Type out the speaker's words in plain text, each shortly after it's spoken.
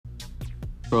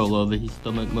control over his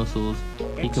stomach muscles.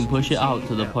 He can push it out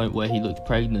to the point where he looks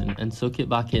pregnant and suck it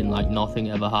back in like nothing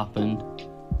ever happened.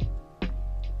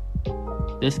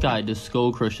 This guy does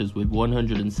skull crushers with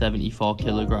 174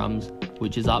 kilograms,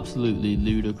 which is absolutely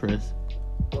ludicrous.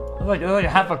 Like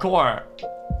half a core.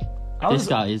 This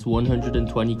guy is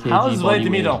 120 kg body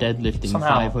weight deadlifting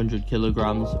 500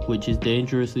 kilograms, which is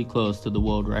dangerously close to the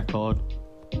world record.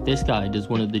 This guy does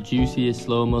one of the juiciest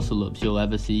slow muscle ups you'll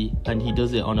ever see, and he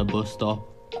does it on a bus stop.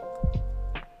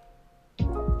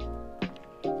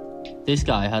 This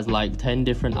guy has like 10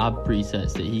 different ab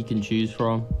presets that he can choose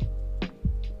from.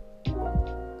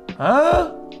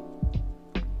 Huh?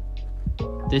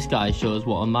 This guy shows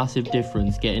what a massive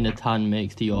difference getting a tan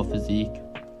makes to your physique.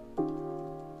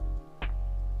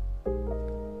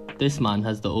 This man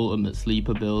has the ultimate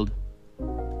sleeper build.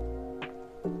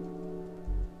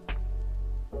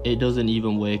 It doesn't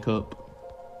even wake up.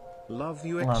 Love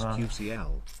you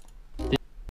xQcl.